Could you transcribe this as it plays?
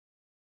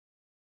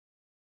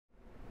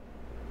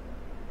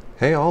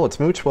Hey all, it's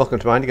Mooch. Welcome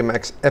to Your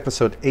Mechs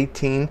episode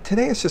 18.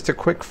 Today is just a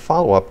quick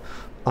follow-up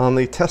on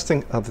the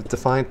testing of the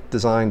Defiant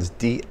Designs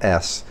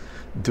DS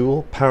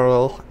dual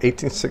parallel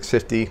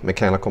 18650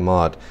 mechanical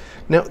mod.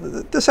 Now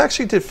this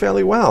actually did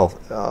fairly well.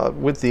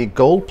 With the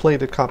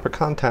gold-plated copper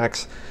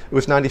contacts, it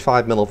was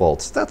 95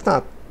 millivolts. That's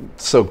not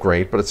so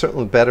great, but it's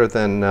certainly better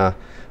than the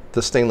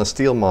stainless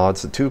steel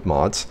mods, the tube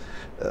mods.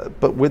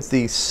 But with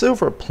the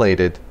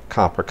silver-plated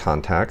copper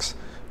contacts,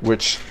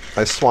 which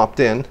I swapped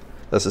in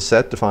as a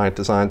set, Defiant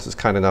Designs was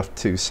kind enough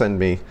to send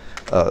me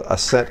a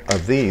set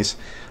of these.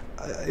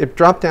 It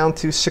dropped down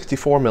to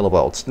 64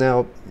 millivolts.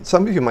 Now,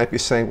 some of you might be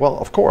saying, well,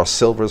 of course,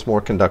 silver is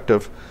more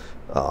conductive.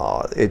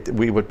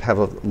 We would have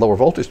a lower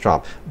voltage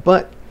drop.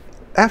 But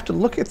after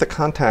looking at the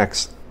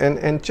contacts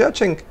and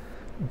judging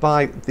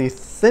by the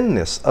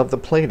thinness of the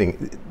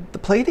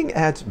plating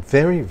adds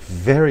very,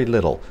 very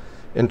little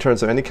in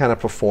terms of any kind of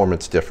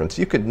performance difference.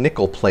 You could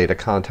nickel plate a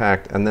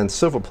contact and then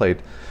silver plate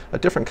a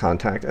different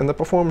contact, and the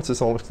performance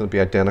is always going to be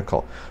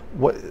identical.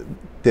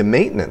 The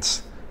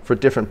maintenance for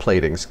different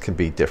platings can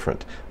be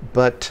different,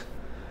 but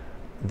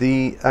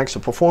the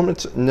actual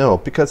performance, no,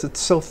 because it's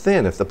so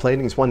thin. If the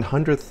plating is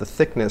 1/100th the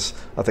thickness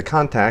of the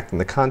contact, and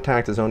the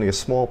contact is only a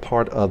small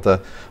part of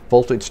the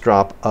voltage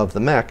drop of the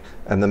mech,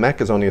 and the mech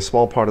is only a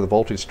small part of the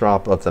voltage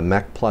drop of the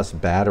mech plus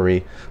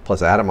battery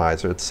plus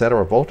atomizer,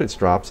 etc. voltage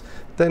drops,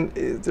 then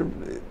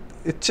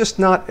it's just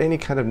not any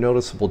kind of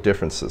noticeable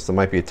differences. There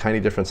might be a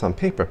tiny difference on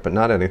paper, but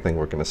not anything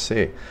we're going to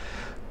see.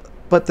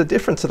 But the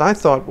difference that I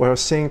thought I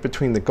was seeing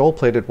between the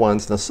gold-plated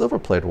ones and the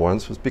silver-plated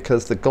ones was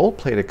because the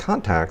gold-plated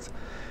contacts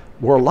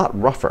were a lot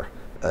rougher.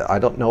 I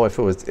don't know if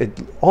it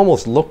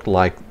almost looked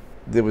like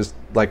it was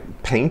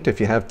like paint if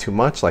you have too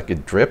much, like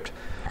it dripped.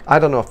 I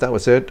don't know if that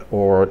was it,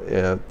 or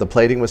the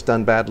plating was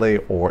done badly,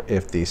 or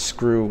if the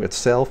screw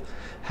itself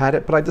had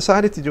it. But I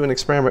decided to do an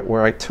experiment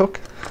where I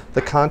took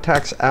the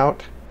contacts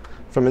out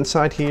from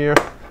inside here,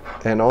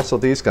 and also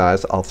these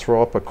guys. I'll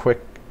throw up a quick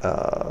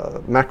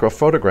macro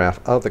photograph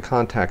of the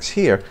contacts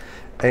here,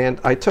 and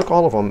I took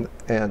all of them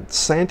and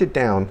sanded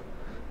down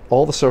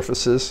all the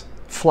surfaces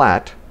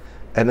flat,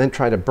 and then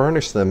try to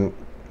burnish them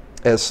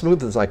as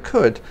smooth as I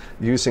could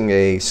using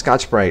a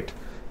Scotch-Brite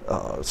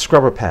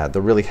scrubber pad,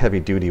 the really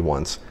heavy-duty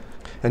ones.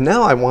 And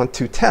now I want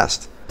to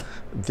test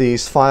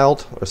these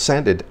filed or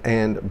sanded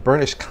and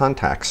burnished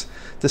contacts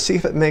to see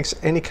if it makes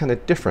any kind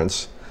of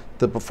difference,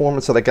 the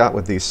performance that I got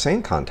with these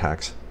same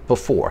contacts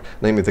before.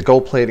 Namely, the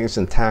gold plating is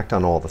intact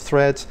on all the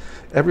threads,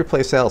 every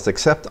place else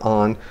except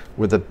on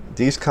where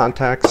these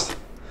contacts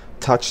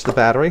touch the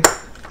battery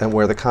and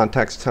where the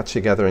contacts touch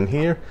together in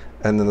here,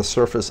 and then the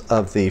surface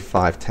of the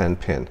 510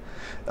 pin.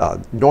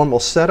 Normal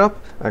setup,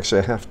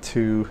 actually I have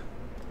to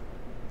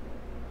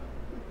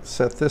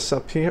set this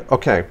up here.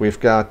 Okay, we've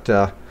got,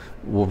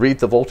 we'll read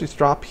the voltage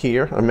drop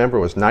here. Remember,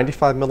 it was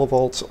 95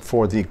 millivolts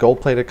for the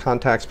gold-plated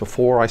contacts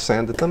before I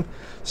sanded them,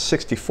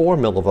 64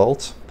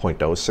 millivolts,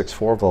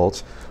 0.064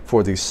 volts,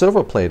 for the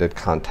silver-plated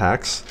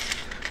contacts,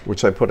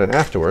 which I put in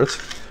afterwards.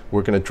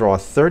 We're going to draw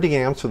 30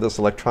 amps for this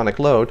electronic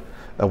load.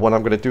 What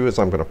I'm going to do is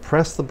I'm going to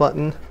press the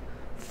button,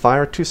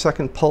 fire a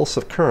 2-second pulse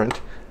of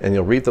current, and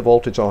you'll read the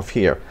voltage off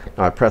here.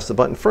 Now I press the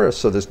button first,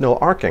 so there's no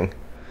arcing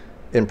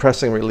in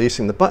pressing and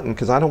releasing the button,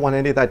 because I don't want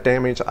any of that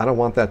damage. I don't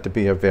want that to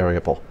be a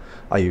variable.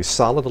 I use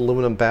solid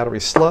aluminum battery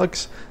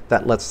slugs.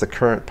 That lets the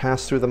current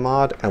pass through the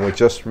mod, and we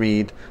just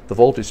read the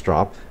voltage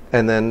drop.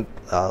 And then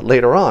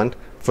later on,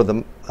 for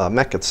the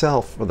mech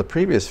itself, for the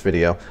previous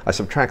video, I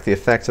subtract the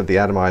effects of the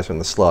atomizer and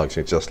the slugs.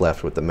 You're just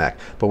left with the mech.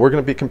 But we're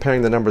going to be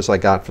comparing the numbers I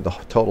got for the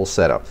total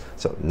setup.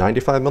 So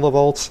 95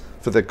 millivolts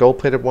for the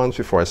gold-plated ones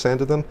before I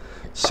sanded them,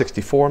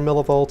 64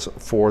 millivolts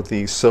for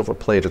the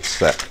silver-plated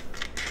set.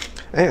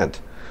 And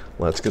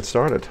let's get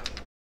started.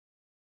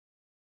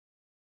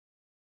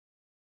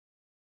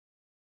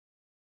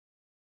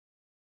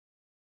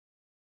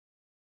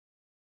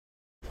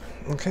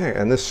 Okay,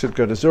 and this should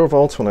go to 0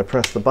 volts when I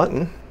press the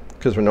button,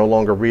 because we're no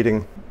longer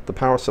reading the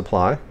power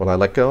supply. When I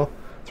let go,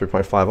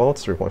 3.5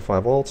 volts,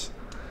 3.5 volts.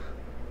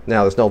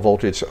 Now there's no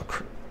voltage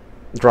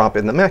drop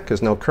in the mech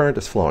because no current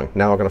is flowing.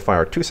 Now we're going to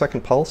fire a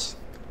 2-second pulse.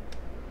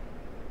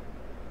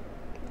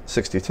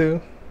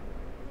 62.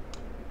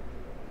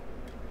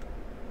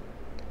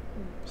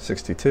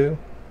 62.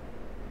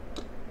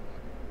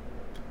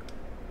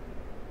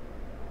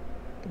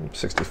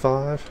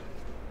 65.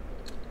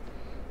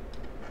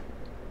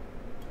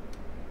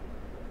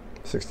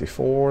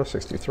 64,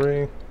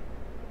 63,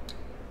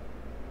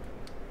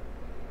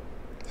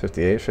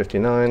 58,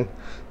 59.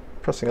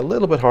 Pressing a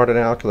little bit harder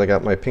now because I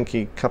got my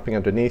pinky cupping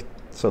underneath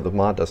so the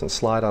mod doesn't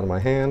slide out of my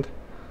hand.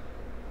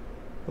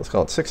 Let's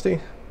call it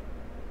 60.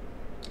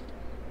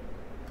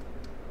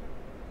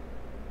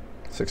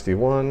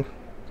 61.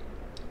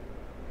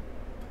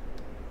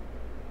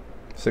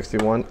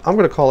 61. I'm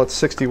going to call it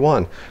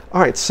 61.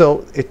 All right,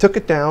 so it took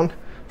it down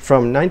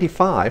from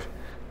 95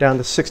 down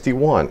to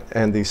 61,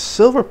 and the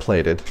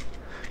silver-plated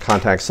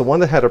contacts, the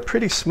one that had a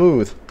pretty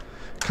smooth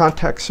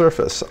contact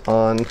surface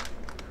on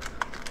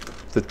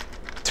the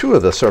two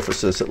of the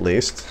surfaces at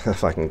least,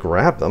 if I can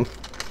grab them,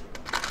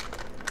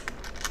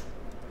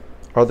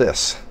 are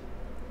this.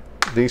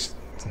 These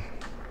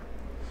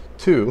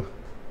two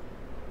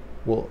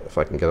will, if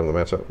I can get them to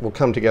match up, will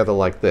come together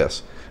like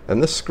this.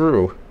 And this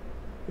screw,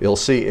 you'll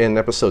see in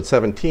episode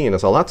 17,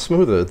 is a lot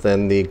smoother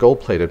than the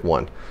gold-plated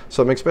one.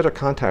 So it makes better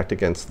contact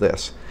against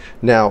this.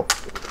 Now,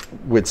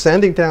 with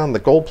sanding down the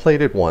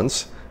gold-plated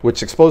ones,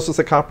 which exposes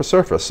the copper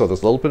surface, so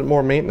there's a little bit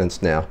more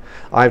maintenance now,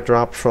 I've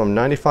dropped from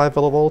 95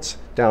 millivolts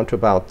down to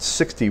about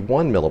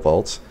 61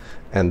 millivolts,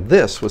 and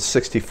this was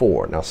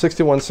 64. Now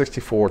 61,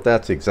 64,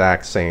 that's the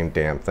exact same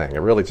damn thing. It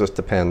really just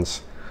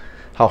depends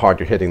how hard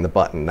you're hitting the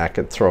button. That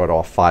could throw it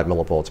off 5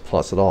 millivolts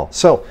plus at all.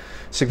 So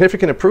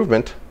significant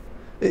improvement,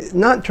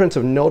 not in terms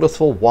of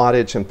noticeable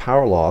wattage and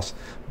power loss,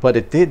 but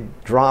it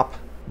did drop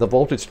the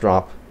voltage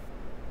drop.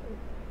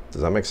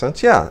 Does that make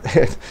sense? Yeah,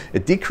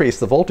 it decreased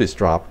the voltage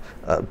drop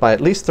by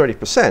at least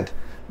 30%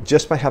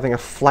 just by having a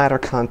flatter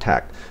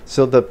contact.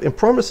 So the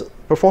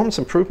performance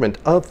improvement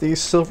of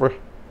these silver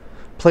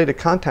plated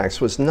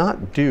contacts was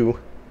not due,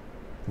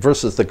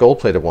 versus the gold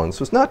plated ones,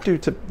 was not due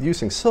to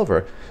using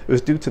silver. It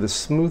was due to the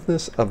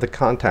smoothness of the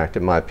contact,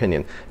 in my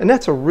opinion. And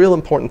that's a real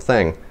important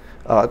thing.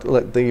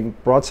 The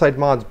Broadside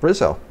Mods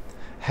Brizzo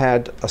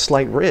had a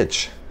slight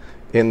ridge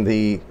in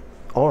the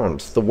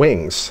arms, the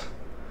wings,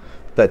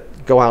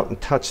 that go out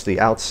and touch the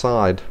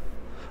outside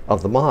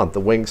of the mod. The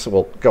wings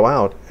will go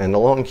out, and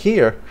along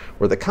here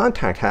where the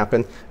contact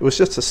happened, it was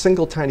just a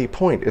single tiny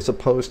point as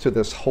opposed to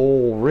this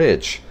whole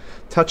ridge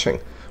touching.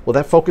 Well,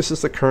 that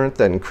focuses the current,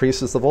 that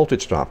increases the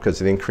voltage drop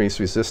because it increased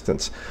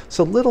resistance.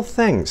 So little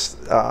things,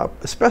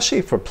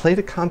 especially for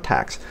plated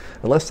contacts,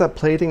 unless that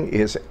plating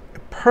is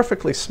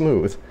perfectly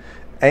smooth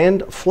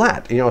and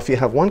flat. You know, if you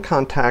have one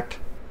contact,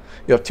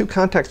 you have two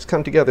contacts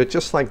come together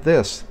just like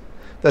this,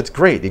 that's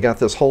great. You got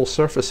this whole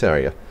surface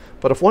area.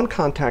 But if one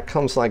contact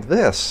comes like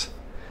this,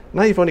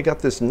 now you've only got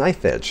this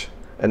knife edge,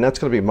 and that's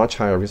going to be much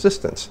higher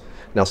resistance.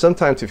 Now,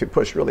 sometimes if you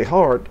push really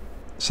hard,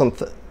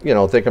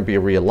 there can be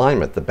a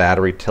realignment. The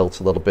battery tilts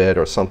a little bit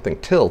or something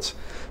tilts.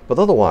 But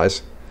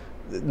otherwise,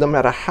 no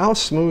matter how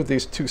smooth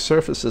these two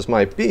surfaces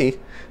might be,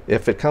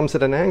 if it comes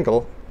at an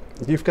angle,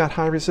 you've got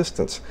high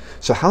resistance.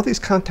 So how these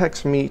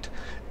contacts meet,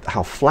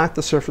 how flat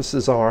the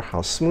surfaces are,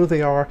 how smooth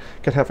they are,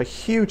 can have a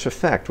huge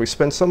effect. We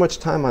spend so much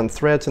time on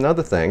threads and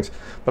other things,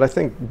 but I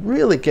think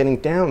really getting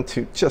down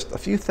to just a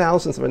few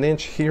thousandths of an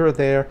inch here or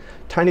there,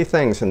 tiny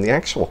things, and the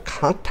actual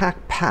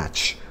contact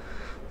patch,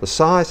 the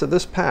size of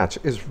this patch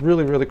is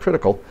really, really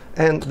critical,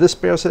 and this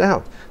bears it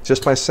out.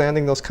 Just by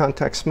sanding those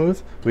contacts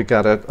smooth, we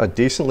got a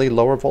decently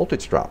lower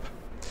voltage drop.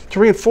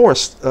 To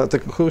reinforce the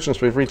conclusions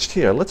we've reached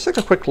here, let's take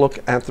a quick look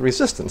at the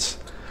resistance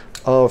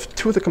of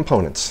two of the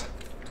components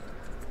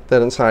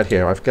that inside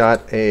here. I've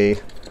got a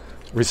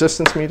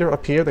resistance meter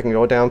up here that can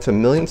go down to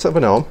millions of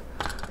an ohm,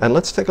 and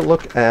let's take a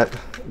look at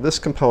this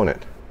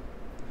component.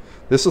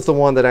 This is the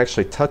one that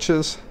actually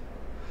touches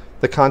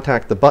the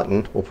contact, the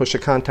button. We'll push a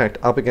contact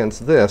up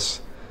against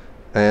this,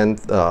 and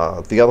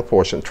the other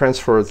portion,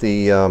 transfer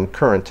the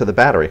current to the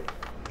battery.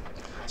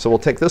 So we'll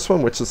take this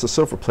one, which is the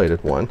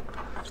silver-plated one,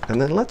 and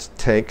then let's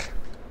take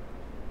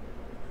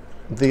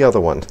the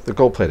other one, the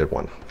gold-plated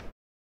one.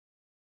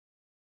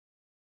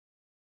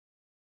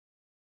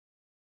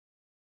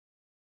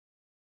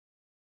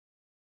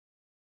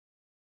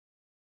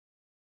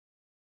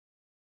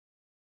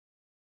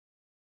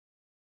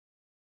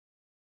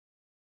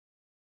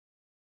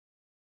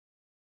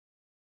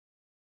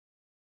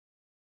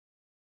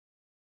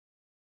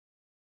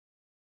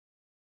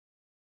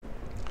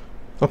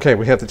 Okay,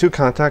 we have the two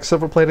contacts,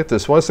 silver-plated.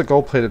 This was the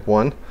gold-plated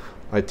one.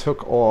 I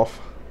took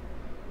off,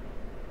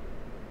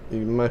 you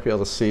might be able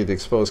to see the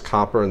exposed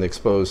copper and the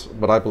exposed,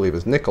 what I believe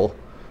is nickel,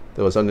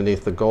 that was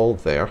underneath the gold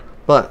there.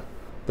 But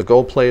the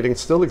gold plating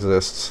still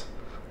exists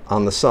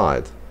on the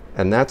side,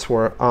 and that's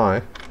where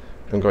I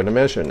am going to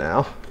measure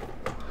now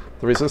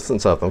the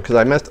resistance of them, because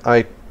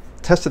I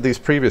tested these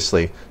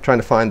previously, trying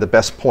to find the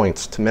best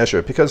points to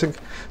measure, because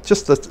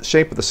just the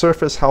shape of the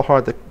surface, how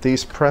hard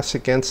these press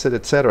against it,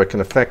 etc.,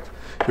 can affect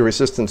your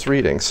resistance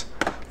readings.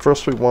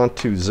 First, we want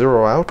to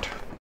zero out.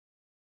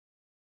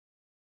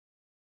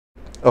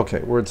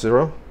 Okay, we're at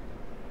 0.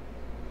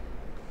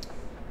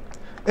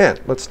 And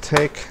let's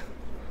take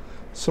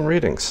some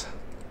readings.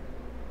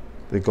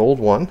 The gold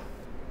one,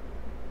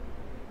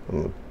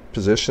 and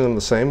position them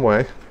the same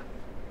way.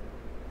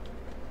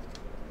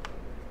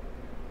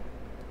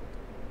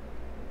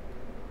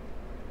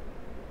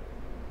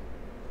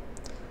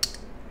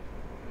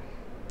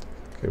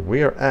 Okay,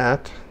 we are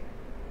at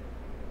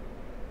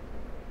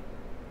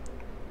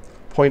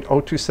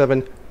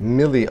 0.027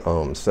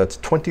 milliohms. That's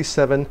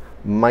 27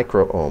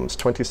 microohms,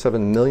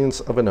 27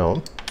 millionths of an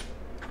ohm.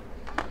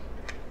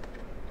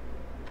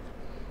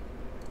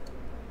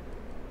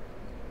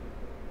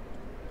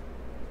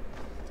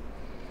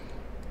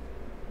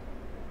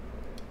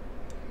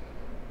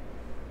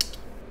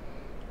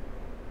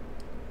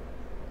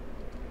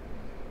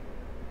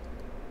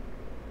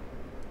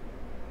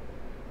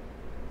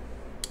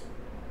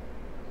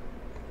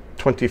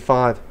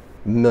 .25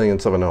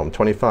 millionths of an ohm,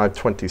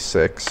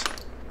 2526.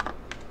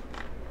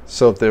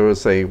 So there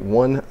was a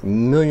 1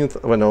 millionth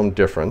of an ohm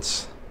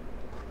difference.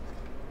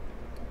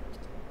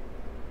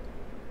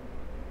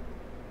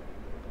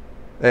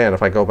 And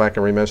if I go back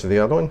and remeasure the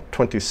other one,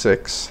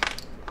 26,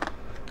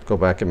 go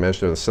back and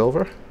measure the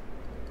silver.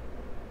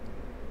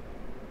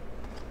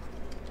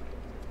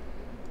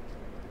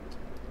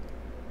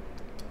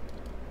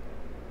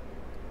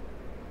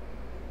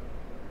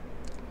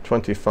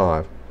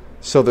 .25.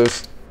 So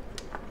there's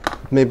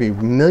maybe a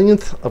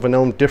millionth of an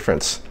ohm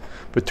difference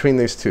between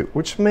these two,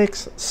 which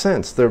makes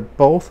sense. They're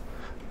both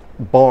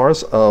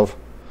bars of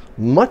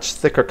much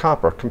thicker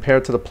copper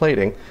compared to the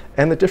plating,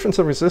 and the difference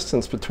of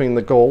resistance between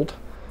the gold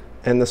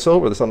and the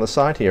silver that's on the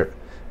side here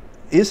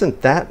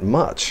isn't that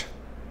much.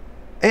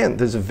 And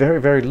there's very,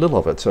 very little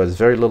of it, so it's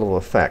very little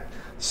effect.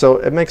 So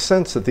it makes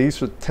sense that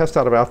these would test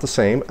out about the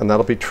same, and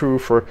that'll be true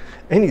for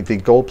any of the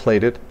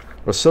gold-plated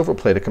or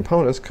silver-plated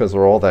components because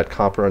they're all that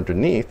copper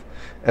underneath.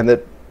 And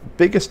the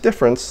biggest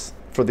difference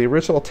for the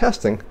original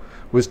testing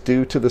was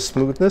due to the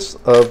smoothness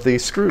of the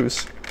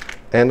screws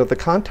and of the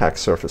contact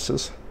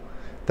surfaces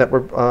that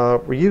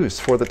were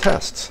used for the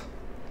tests.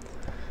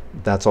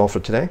 That's all for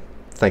today.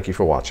 Thank you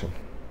for watching.